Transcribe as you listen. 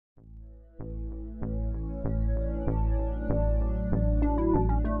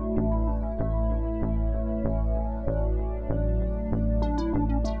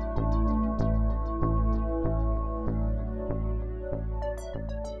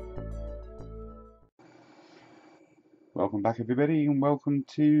Welcome back everybody and welcome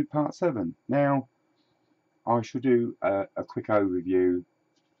to part 7. Now I shall do a quick overview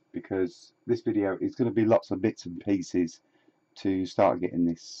because this video is going to be lots of bits and pieces to start getting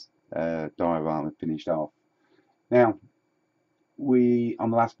this diorama finished off. Now on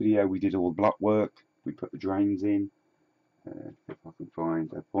the last video we did all the block work, we put the drains in, if I can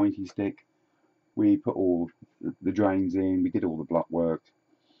find a pointy stick, we put all the drains in, we did all the block work,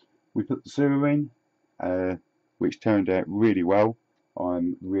 we put the sewer in, which turned out really well.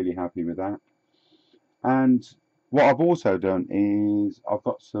 I'm really happy with that. And what I've also done is I've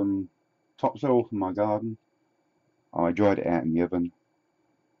got some topsoil from my garden. I dried it out in the oven.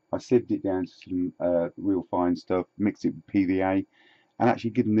 I sieved it down to some real fine stuff, mixed it with PVA, and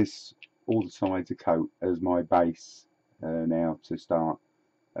actually given this all the sides a coat as my base now to start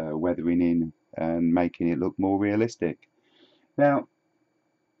weathering in and making it look more realistic. Now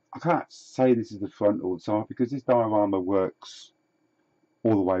I can't say this is the front or the side because this diorama works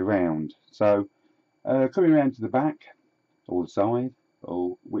all the way round. So coming around to the back or the side,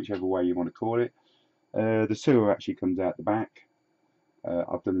 or whichever way you want to call it, the sewer actually comes out the back.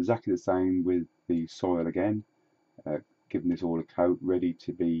 I've done exactly the same with the soil again, given this all a coat ready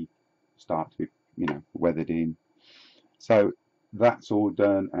to start to be weathered in. So that's all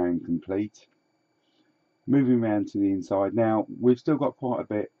done and complete. Moving around to the inside now, we've still got quite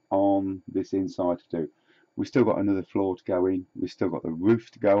a bit on this inside to do. We've still got another floor to go in, we've still got the roof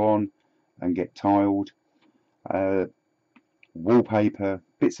to go on and get tiled, wallpaper,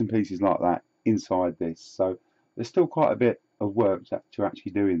 bits and pieces like that inside this. So there's still quite a bit of work to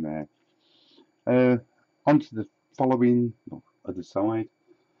actually do in there. Onto the following other side.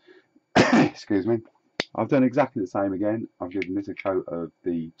 Excuse me. I've done exactly the same again. I've given this a coat of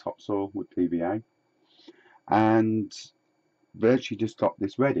the topsoil with PVA and virtually just got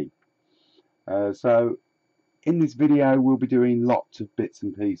this ready. So in this video we'll be doing lots of bits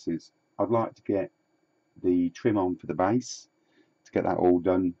and pieces. I'd like to get the trim on for the base, to get that all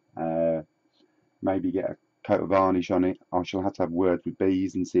done, maybe get a coat of varnish on it. I shall have to have words with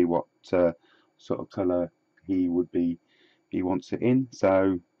Bees and see what sort of colour he wants it in,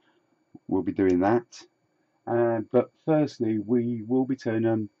 so we'll be doing that. But firstly we will be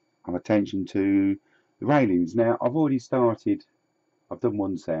turning our attention to the railings. Now I've already started, I've done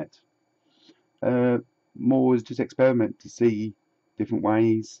one set. More was just experiment to see different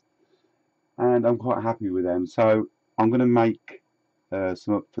ways, and I'm quite happy with them. So I'm going to make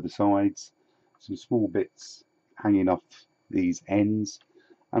some up for the sides, some small bits hanging off these ends,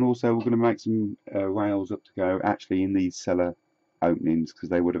 and also we're going to make some rails up to go actually in these cellar openings because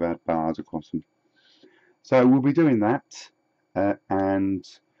they would have had bars across them. So we'll be doing that, and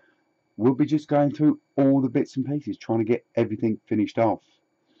we'll be just going through all the bits and pieces, trying to get everything finished off.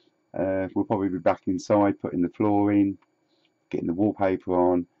 We'll probably be back inside, putting the floor in, getting the wallpaper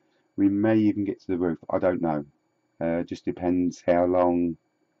on. We may even get to the roof, I don't know. Just depends how long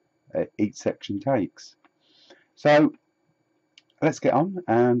each section takes. So let's get on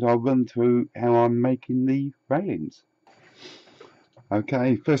and I'll run through how I'm making the railings.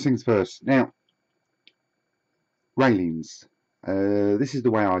 Okay, first things first. Now, railings. This is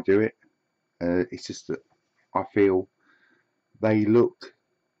the way I do it. It's just that I feel they look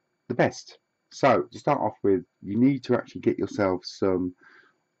the best. So to start off with, you need to actually get yourself some.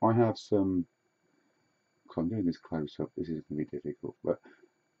 I have some. I'm doing this close up. This is going to be difficult, but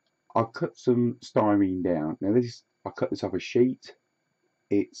I've cut some styrene down. Now I cut this off a sheet.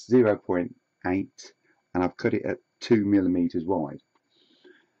 It's 0.8, and I've cut it at 2 millimeters wide.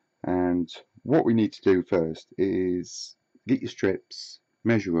 And what we need to do first is get your strips,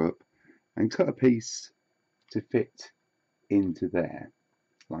 measure up, and cut a piece to fit into there,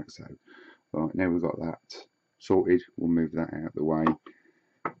 like so. Right, now we've got that sorted, we'll move that out of the way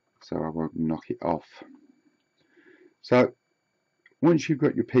so I won't knock it off. So once you've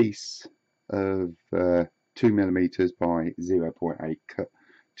got your piece of 2 millimeters by 0.8 cut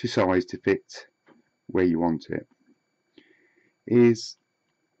to size to fit where you want it, is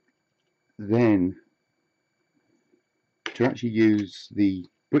then to actually use the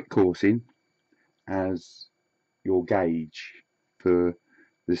brick coursing as your gauge for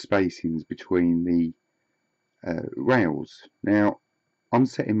the spacings between the rails. Now I'm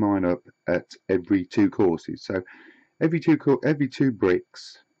setting mine up at every 2 courses, so every two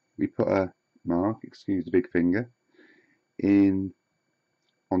bricks we put a mark, excuse the big finger, in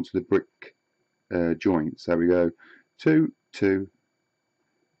onto the brick joint. So we go 2, 2,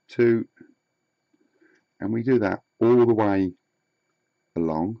 2, and we do that all the way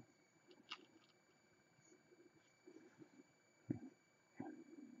along.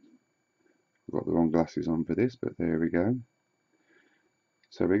 Got the wrong glasses on for this, but there we go.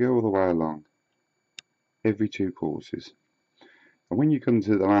 So we go all the way along, every 2 courses. And when you come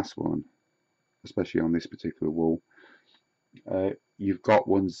to the last one, especially on this particular wall, you've got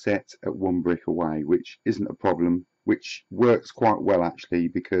one set at 1 brick away, which isn't a problem, which works quite well actually,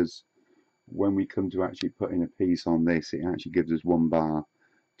 because when we come to actually putting a piece on this, it actually gives us 1 bar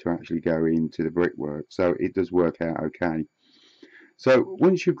to actually go into the brickwork, so it does work out okay. So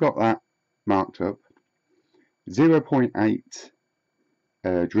once you've got that marked up, 0.8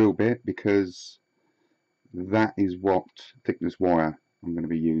 drill bit, because that is what thickness wire I'm going to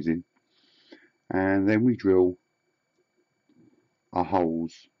be using, and then we drill our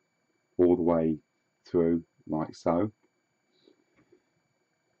holes all the way through like so.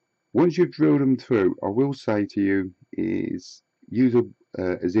 Once you've drilled them through, I will say to you is use a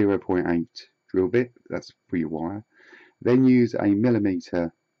 0.8 drill bit, that's for your wire. Then use a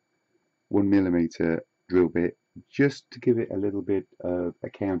 1mm drill bit, just to give it a little bit of a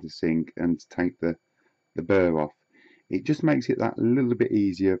countersink and to take the burr off. It just makes it that little bit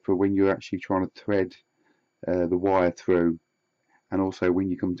easier for when you're actually trying to thread the wire through, and also when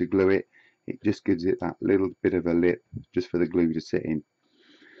you come to glue it, it just gives it that little bit of a lip just for the glue to sit in.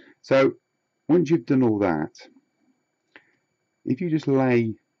 So once you've done all that, if you just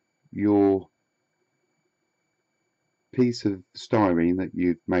lay your piece of styrene that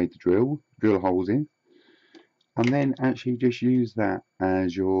you've made the drill holes in, and then actually just use that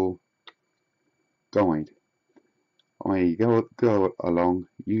as your guide, i.e. go along,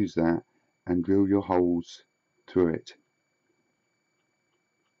 use that and drill your holes through it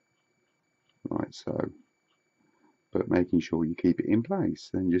like so, but making sure you keep it in place.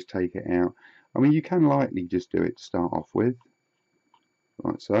 Then just take it out. I mean, you can lightly just do it to start off with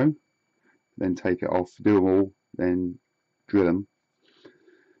like so, then take it off, do them all, then drill them.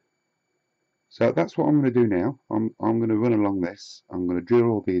 So that's what I'm going to do now. I'm going to run along this, I'm going to drill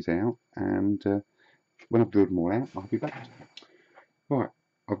all these out, and when I've drilled them all out, I'll be back. Right,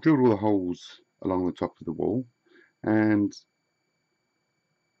 I've drilled all the holes along the top of the wall, and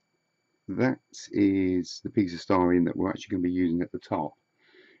that is the piece of styrene that we're actually going to be using at the top.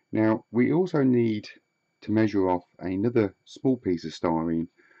 Now we also need to measure off another small piece of styrene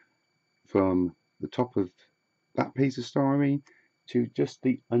from the top of that piece of styrene to just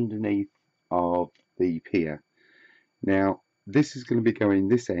the underneath of the pier. Now this is going to be going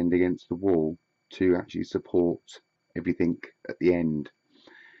this end against the wall to actually support everything at the end.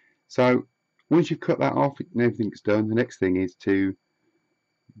 So once you've cut that off and everything's done, the next thing is to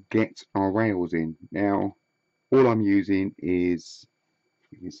get our rails in. Now all I'm using is,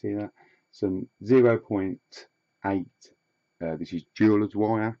 you can see that, some 0.8 this is jeweler's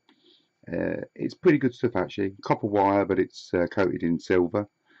wire. It's pretty good stuff actually, copper wire, but it's coated in silver.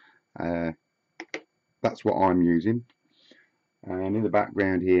 That's what I'm using. And in the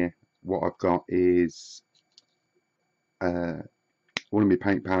background here, what I've got is one of my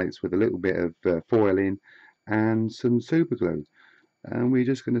paint palettes with a little bit of foil in and some super glue, and we're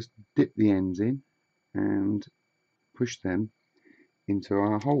just going to dip the ends in and push them into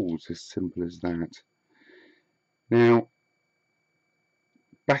our holes, as simple as that. Now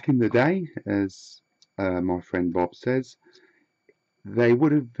back in the day, as my friend Bob says, they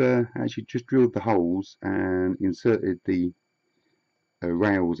would have actually just drilled the holes and inserted the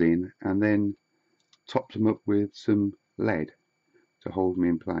rails in, and then topped them up with some lead to hold them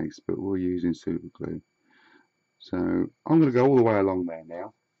in place, but we're using super glue. So I'm going to go all the way along there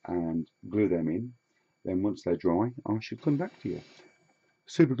now and glue them in. Then once they're dry, I should come back to you.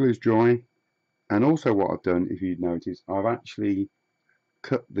 Super glue's dry, and also what I've done, if you'd notice, I've actually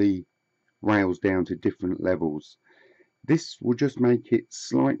cut the rails down to different levels. This will just make it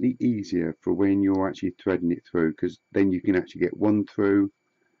slightly easier for when you're actually threading it through, because then you can actually get one through,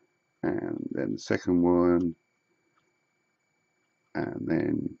 and then the second one, and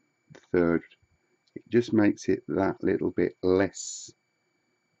then the third. It just makes it that little bit less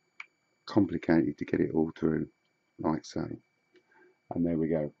complicated to get it all through, like so. And there we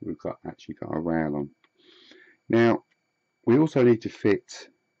go, we've actually got a rail on. Now we also need to fit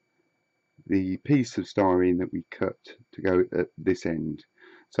the piece of styrene that we cut to go at this end.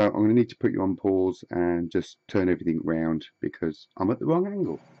 So I'm going to need to put you on pause and just turn everything round because I'm at the wrong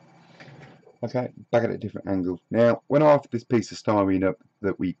angle. Okay, back at a different angle. Now when I offered this piece of styrene up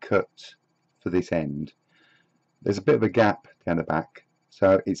that we cut for this end, there's a bit of a gap down the back,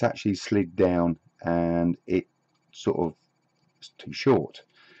 so it's actually slid down and it sort of too short.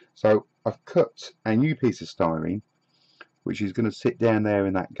 So I've cut a new piece of styrene which is going to sit down there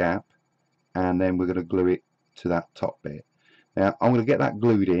in that gap, and then we're going to glue it to that top bit. Now I'm going to get that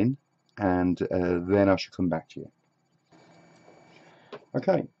glued in, and then I should come back to you.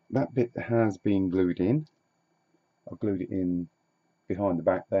 Okay, that bit has been glued in. I've glued it in behind the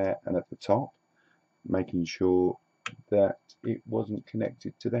back there and at the top, making sure that it wasn't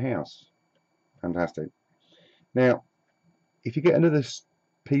connected to the house. Fantastic. Now, if you get another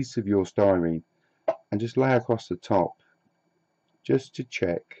piece of your styrene and just lay across the top, just to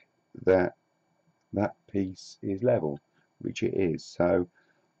check that that piece is level, which it is. So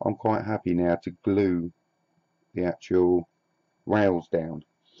I'm quite happy now to glue the actual rails down.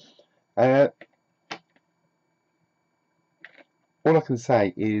 All I can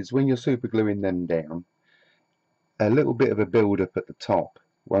say is when you're super gluing them down, a little bit of a build up at the top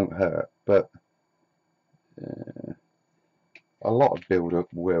won't hurt, but a lot of build up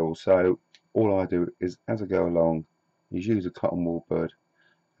will. So all I do is, as I go along, is use a cotton wool bud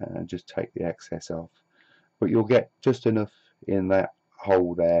and just take the excess off. But you'll get just enough in that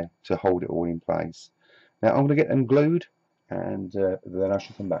hole there to hold it all in place. Now I'm going to get them glued, and then I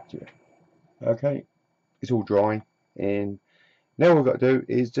shall come back to you. Okay, it's all dry, and now all I've got to do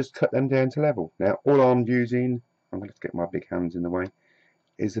is just cut them down to level. Now all I'm using, I'm going to get my big hands in the way,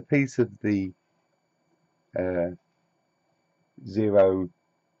 is a piece of the 0.8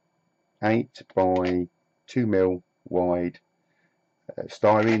 by 2mm wide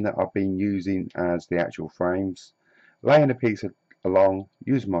styrene that I've been using as the actual frames, laying a piece along,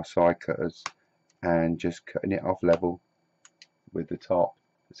 using my side cutters and just cutting it off level with the top.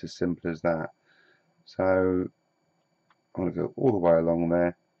 It's as simple as that. So I'm going to go all the way along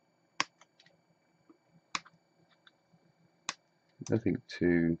there, nothing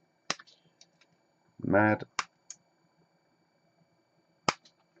too mad,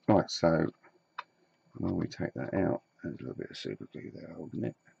 like so. When we take that out, there's a little bit of super glue there holding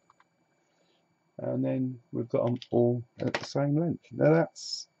it, and then we've got them all at the same length. Now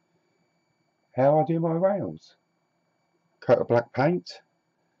that's how I do my rails. Coat of black paint,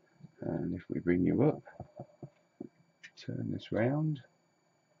 and if we bring you up, turn this round,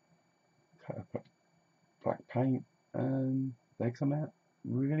 coat of black paint, and they come out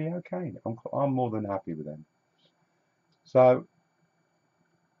really okay. I'm more than happy with them. So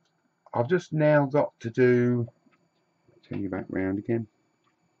I've just now got to do, turn you back round again,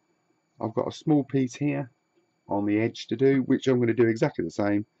 I've got a small piece here on the edge to do, which I'm going to do exactly the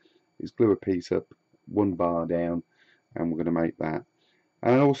same, is glue a piece up one bar down, and we're going to make that.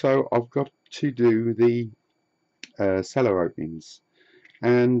 And also I've got to do the cellar openings,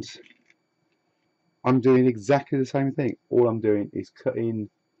 and I'm doing exactly the same thing. All I'm doing is cutting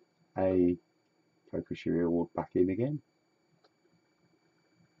a focus your reel back in again.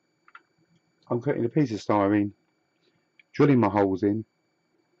 I'm cutting a piece of styrene, drilling my holes in,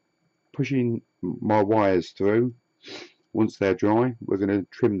 pushing my wires through. Once they're dry, we're going to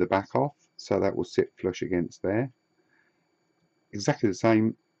trim the back off so that will sit flush against there. Exactly the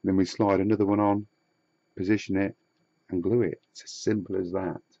same, then we slide another one on, position it and glue it. It's as simple as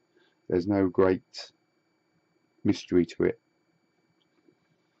that. There's no great mystery to it.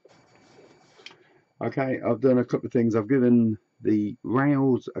 Okay, I've done a couple of things. I've given the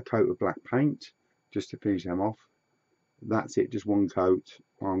rails a coat of black paint just to finish them off. That's it, just one coat.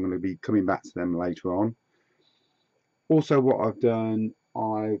 I'm going to be coming back to them later on. Also what I've done,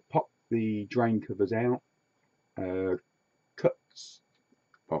 I've popped the drain covers out, cut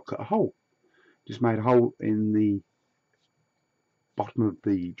a hole. Just made a hole in the bottom of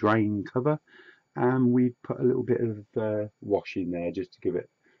the drain cover, and we put a little bit of wash in there just to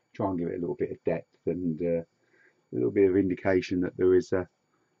try and give it a little bit of depth and a little bit of indication that there is an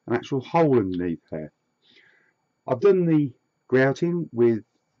actual hole underneath there. I've done the grouting with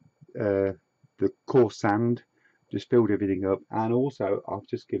the coarse sand, just filled everything up, and also I've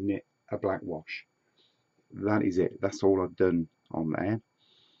just given it a black wash. That is it. That's all I've done on there.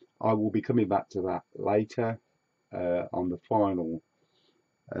 I will be coming back to that later on the final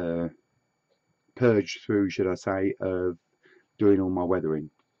purge through, should I say, of doing all my weathering.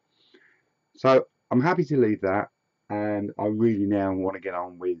 So I'm happy to leave that, and I really now want to get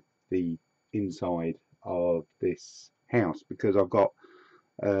on with the inside of this house, because I've got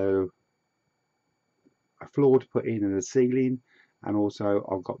a floor to put in and a ceiling, and also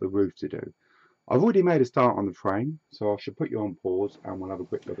I've got the roof to do. I've already made a start on the frame, so I should put you on pause and we'll have a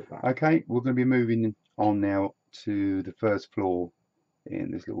quick look at that. Okay, we're going to be moving on now to the first floor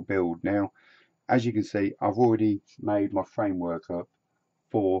in this little build. Now, as you can see, I've already made my framework up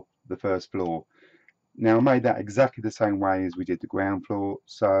for the first floor. Now, I made that exactly the same way as we did the ground floor,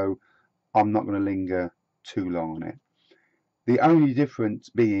 so I'm not going to linger too long on it. The only difference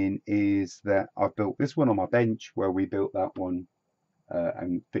being is that I've built this one on my bench, where we built that one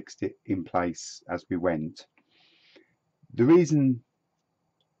and fixed it in place as we went. The reason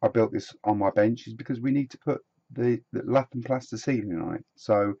I built this on my bench is because we need to put the lath and plaster ceiling on it,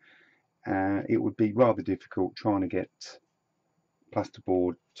 so it would be rather difficult trying to get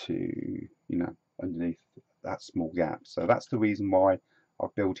plasterboard to, underneath that small gap. So that's the reason why I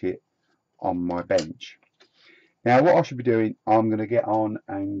built it on my bench. Now what I should be doing, I'm going to get on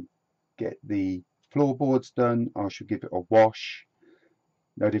and get the floorboards done. I should give it a wash,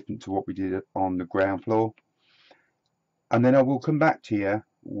 no different to what we did on the ground floor, and then I will come back to you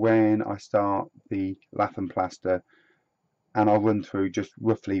when I start the lath and plaster, and I'll run through just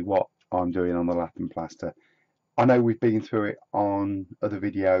roughly what I'm doing on the lath and plaster. I know we've been through it on other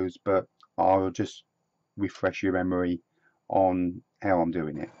videos, but I'll just refresh your memory on how I'm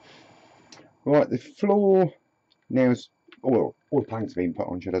doing it. Right, the floor now is all the planks have been put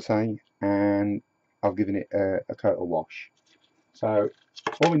on, should I say, and I've given it a coat of wash. So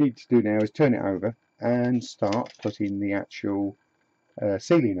all we need to do now is turn it over and start putting the actual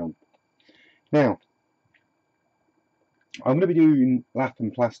ceiling on. Now I'm going to be doing lath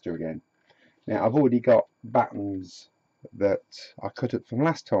and plaster again. Now I've already got battens that I cut up from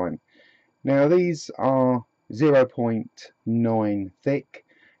last time. Now these are 0.9 thick,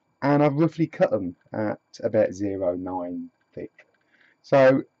 and I've roughly cut them at about 0.9 thick.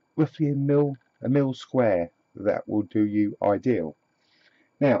 So roughly a mil square, that will do you ideal.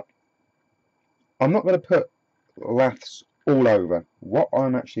 Now I'm not going to put laths all over. What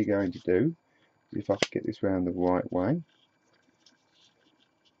I'm actually going to do, if I could get this round the right way,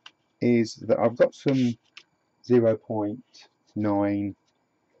 is that I've got some 0.9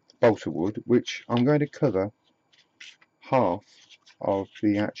 balsa wood, which I'm going to cover half of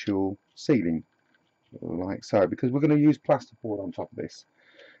the actual ceiling, like so, because we're going to use plasterboard on top of this.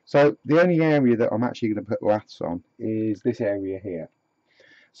 So the only area that I'm actually going to put laths on is this area here.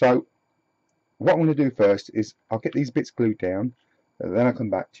 So what I'm going to do first is I'll get these bits glued down, then I'll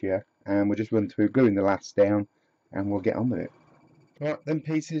come back to you and we'll just run through gluing the laths down and we'll get on with it. Right, them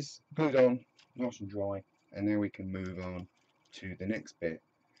pieces glued on, nice and dry, and now we can move on to the next bit.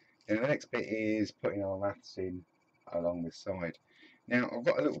 Now the next bit is putting our laths in along this side. Now I've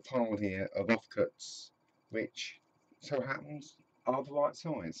got a little pile here of offcuts, which so happens are the right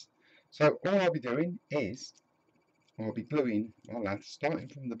size. So all I'll be doing is I'll be gluing my laths starting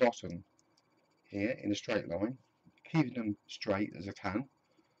from the bottom here in a straight line, keeping them straight as I can,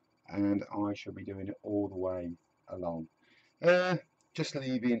 and I shall be doing it all the way along. Just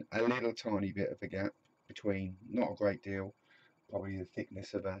leaving a little tiny bit of a gap between, not a great deal, probably the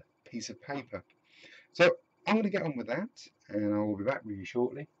thickness of a piece of paper. So I'm going to get on with that and I will be back with you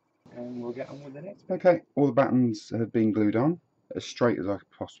shortly and we'll get on with the next bit. Okay, all the battens have been glued on as straight as I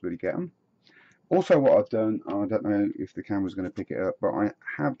could possibly get them. Also what I've done, I don't know if the camera's going to pick it up, but I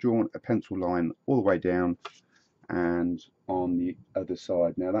have drawn a pencil line all the way down and on the other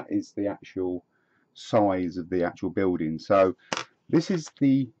side. Now that is the actual size of the actual building. So this is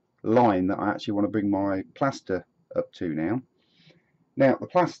the line that I actually want to bring my plaster up to now. Now the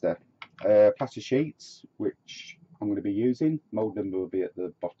plaster sheets, which I'm going to be using, mould number will be at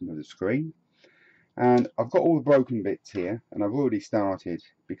the bottom of the screen. And I've got all the broken bits here, and I've already started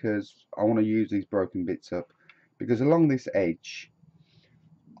because I want to use these broken bits up, because along this edge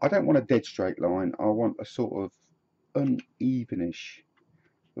I don't want a dead straight line, I want a sort of unevenish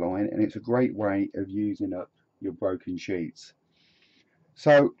line, and it's a great way of using up your broken sheets.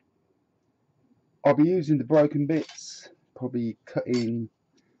 So I'll be using the broken bits, probably cutting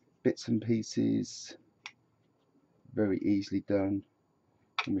bits and pieces, very easily done.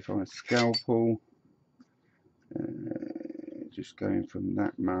 Let me find a scalpel, just going from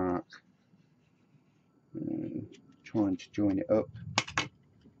that mark, trying to join it up.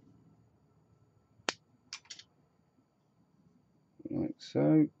 Like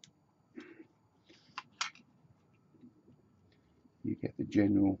so. You get the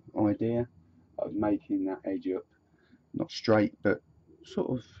general idea of making that edge up, not straight, but sort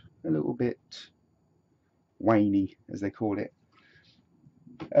of a little bit waney, as they call it.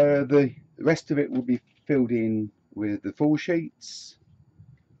 The rest of it will be filled in with the full sheets,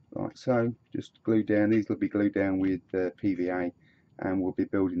 like so, just glued down. These will be glued down with PVA, and we'll be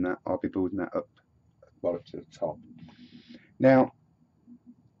building that. I'll be building that up bottom to the top. Now,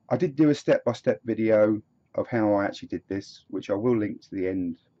 I did do a step-by-step video of how I actually did this, which I will link to the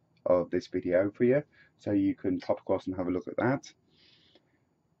end of this video for you, so you can pop across and have a look at that.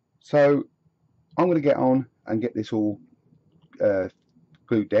 So I'm going to get on and get this all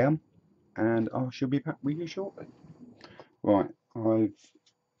glued down, and I shall be back with you shortly. Right, I've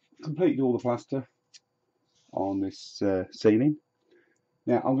completed all the plaster on this ceiling.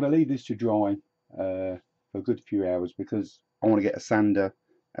 Now I'm going to leave this to dry for a good few hours because I want to get a sander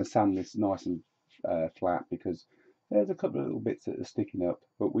and sand this nice and flat, because there's a couple of little bits that are sticking up,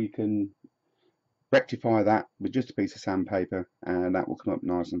 but we can rectify that with just a piece of sandpaper and that will come up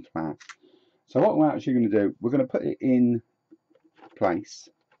nice and flat. So what we're actually going to do, we're going to put it in place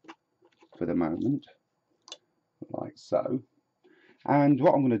for the moment, like so. And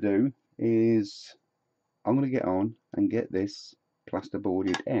what I'm going to do is I'm going to get on and get this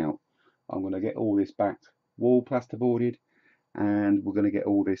plasterboarded out. I'm going to get all this back wall plasterboarded, and we're going to get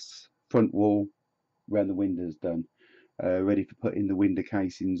all this front wall around the windows done, ready for putting the window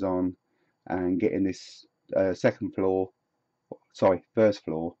casings on and getting this first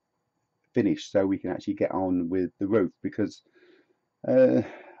floor finished, so we can actually get on with the roof, because I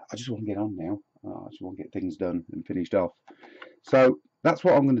just want to get on now. I just want to get things done and finished off. So that's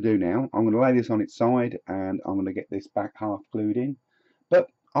what I'm going to do now. I'm going to lay this on its side and I'm going to get this back half glued in. But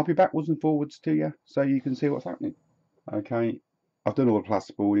I'll be backwards and forwards to you so you can see what's happening. Okay, I've done all the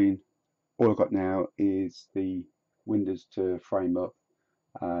plasterboarding. All I've got now is the windows to frame up,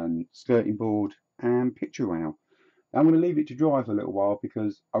 and skirting board and picture rail. I'm going to leave it to dry for a little while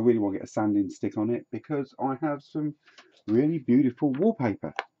because I really want to get a sanding stick on it, because I have some really beautiful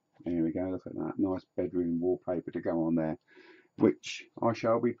wallpaper. There we go, look at that nice bedroom wallpaper to go on there, which I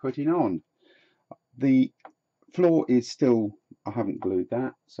shall be putting on. The floor is still, I haven't glued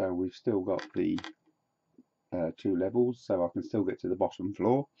that, so we've still got the two levels, so I can still get to the bottom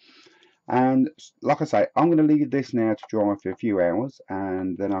floor. And like I say, I'm going to leave this now to dry for a few hours,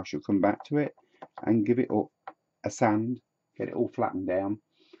 and then I shall come back to it and give it up a sand, get it all flattened down,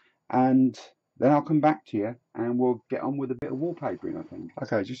 and then I'll come back to you and we'll get on with a bit of wallpapering, I think.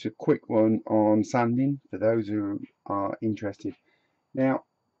 Okay, just a quick one on sanding for those who are interested. Now,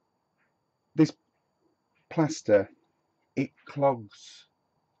 this plaster, it clogs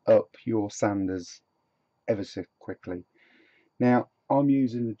up your sanders ever so quickly. Now, I'm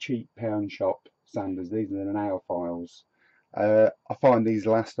using the cheap pound shop sanders. These are the nail files. I find these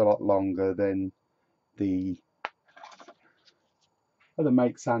last a lot longer than the other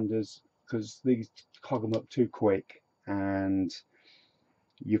make sanders, because these clog them up too quick and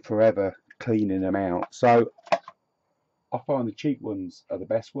you're forever cleaning them out. So I find the cheap ones are the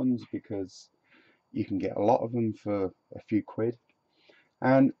best ones because you can get a lot of them for a few quid,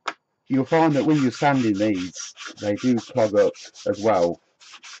 and you'll find that when you're sanding these, they do clog up as well.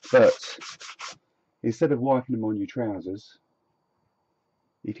 But instead of wiping them on your trousers,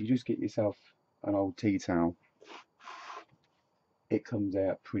 if you just get yourself an old tea towel, it comes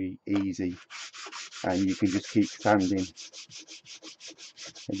out pretty easy, and you can just keep sanding.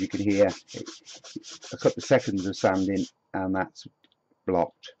 As you can hear, a couple of seconds of sanding and that's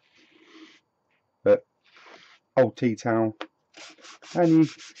blocked. But old tea towel, and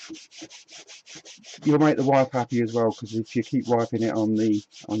you'll make the wife happy as well, because if you keep wiping it on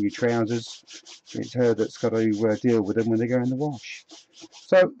your trousers, it's her that's got to deal with them when they go in the wash.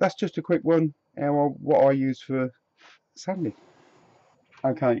 So that's just a quick one, what I use for sanding.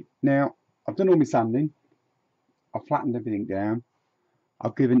 Okay, now I've done all my sanding, I've flattened everything down,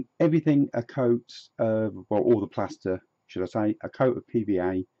 I've given everything a coat of, well, all the plaster, should I say, a coat of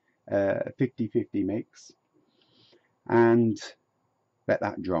PVA, 50-50 mix, and let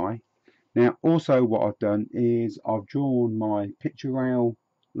that dry. Now, also what I've done is I've drawn my picture rail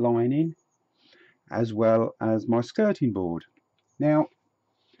lining as well as my skirting board. Now,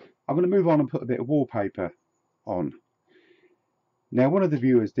 I'm going to move on and put a bit of wallpaper on. Now, one of the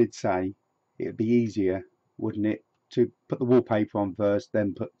viewers did say it would be easier, wouldn't it, to put the wallpaper on first,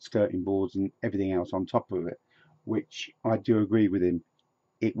 then put skirting boards and everything else on top of it, which I do agree with him.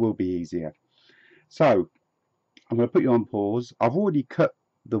 It will be easier. So, I'm going to put you on pause. I've already cut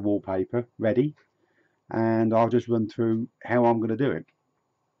the wallpaper ready, and I'll just run through how I'm going to do it.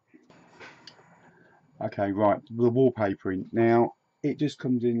 Okay, right, the wallpapering. Now, it just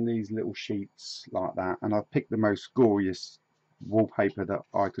comes in these little sheets like that, and I've picked the most glorious wallpaper that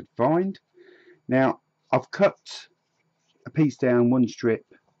I could find. Now, I've cut a piece down, one strip,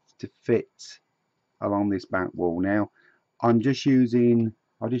 to fit along this back wall. Now, I just use the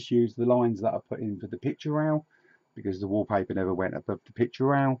lines that I put in for the picture rail, because the wallpaper never went above the picture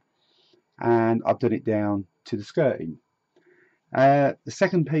rail, and I've done it down to the skirting. The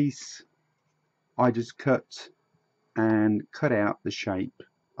second piece, I just cut out the shape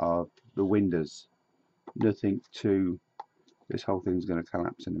of the windows. Nothing too, this whole thing's going to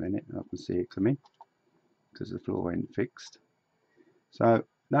collapse in a minute, I can see it coming because the floor ain't fixed. So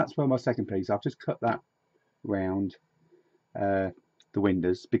that's where my second piece, I've just cut that round the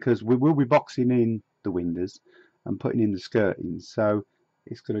windows, because we will be boxing in the windows and putting in the skirting. So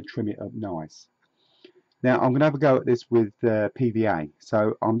it's going to trim it up nice. Now I'm going to have a go at this with PVA.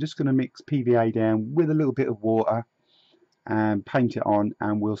 So I'm just going to mix PVA down with a little bit of water and paint it on,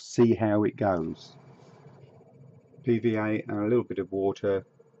 and we'll see how it goes. PVA and a little bit of water,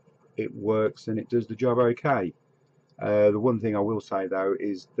 it works and it does the job okay. The one thing I will say though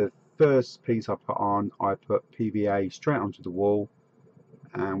is the first piece I put on, I put PVA straight onto the wall,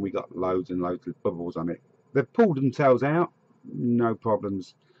 and we got loads and loads of bubbles on it. They've pulled themselves out, no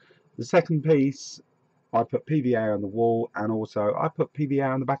problems. The second piece, I put PVA on the wall, and also I put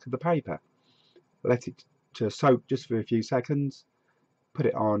PVA on the back of the paper. Let it to soak just for a few seconds, put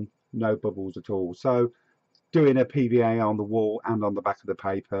it on, no bubbles at all. So doing a PVA on the wall and on the back of the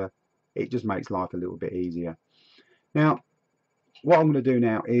paper, it just makes life a little bit easier. Now what I'm going to do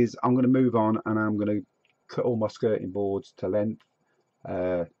now is I'm going to move on, and I'm going to cut all my skirting boards to length,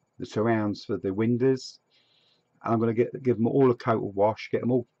 the surrounds for the windows. I'm going to give them all a coat of wash, get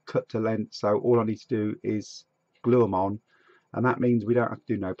them all cut to length, so all I need to do is glue them on, and that means we don't have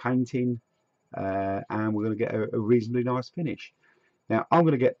to do no painting, and we're going to get a reasonably nice finish. Now I'm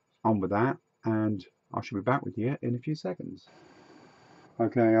going to get on with that, and I shall be back with you in a few seconds.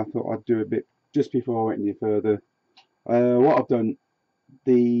 Okay, I thought I'd do a bit just before I went any further. What I've done,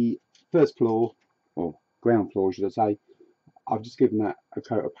 the first floor, or ground floor should I say, I've just given that a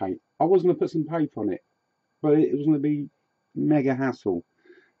coat of paint. I was going to put some paper on it, but it was going to be mega hassle.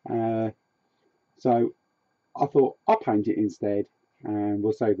 So I thought I'll paint it instead, and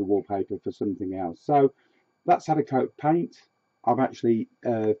we'll save the wallpaper for something else. So that's had a coat of paint. I've actually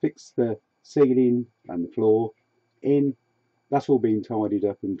fixed the ceiling and the floor in. That's all been tidied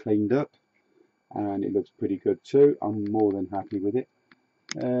up and cleaned up, and it looks pretty good too. I'm more than happy with it.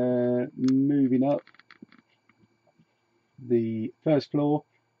 Moving up the first floor,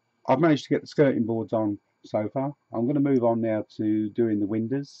 I've managed to get the skirting boards on so far. I'm going to move on now to doing the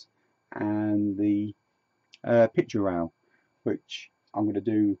windows and the picture rail, which I'm going to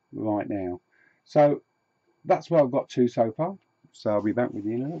do right now. So that's where I've got to so far. So I'll be back with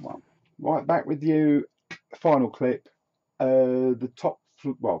you in a little while. Right, back with you. Final clip. The top,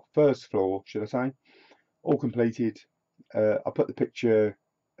 well, first floor, should I say, all completed. I put the picture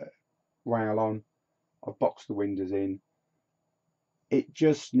rail on. I've boxed the windows in. It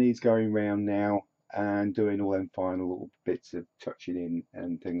just needs going round now and doing all them final little bits of touching in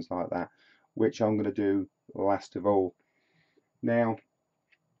and things like that, which I'm going to do last of all. Now,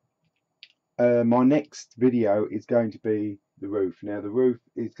 my next video is going to be the roof. Now, the roof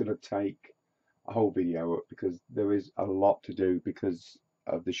is going to take a whole video up because there is a lot to do because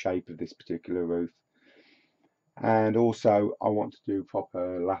of the shape of this particular roof. And also I want to do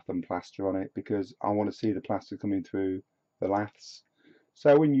proper lath and plaster on it because I want to see the plaster coming through the laths.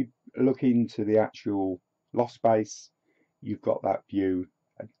 So when you look into the actual loft space, you've got that view,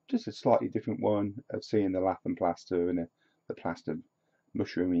 just a slightly different one of seeing the lath and plaster and the plaster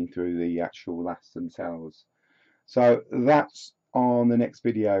mushrooming through the actual laths themselves. So that's on the next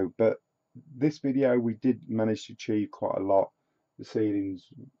video, but this video we did manage to achieve quite a lot. The ceiling's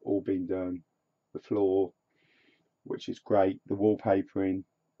all been done, the floor, which is great, the wallpapering,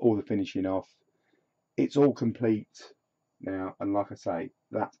 all the finishing off, it's all complete now, and like I say,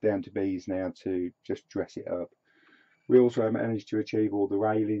 that's down to bees now to just dress it up. We also managed to achieve all the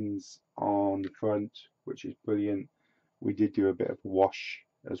railings on the front, which is brilliant. We did do a bit of a wash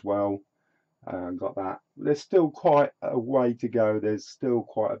as well, and got that. There's still quite a way to go. There's still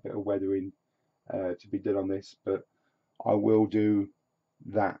quite a bit of weathering to be done on this, but I will do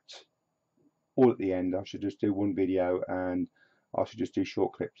that all at the end. I should just do one video, and I should just do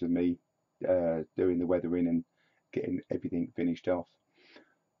short clips of me doing the weathering and getting everything finished off.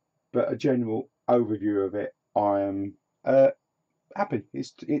 But a general overview of it, I am happy.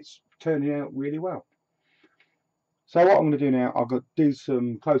 It's turning out really well. So what I'm going to do now, I've got to do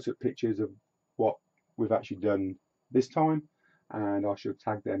some close-up pictures of what we've actually done this time, and I shall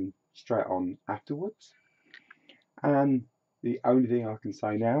tag them straight on afterwards. And the only thing I can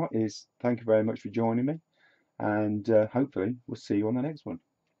say now is thank you very much for joining me, and hopefully we'll see you on the next one.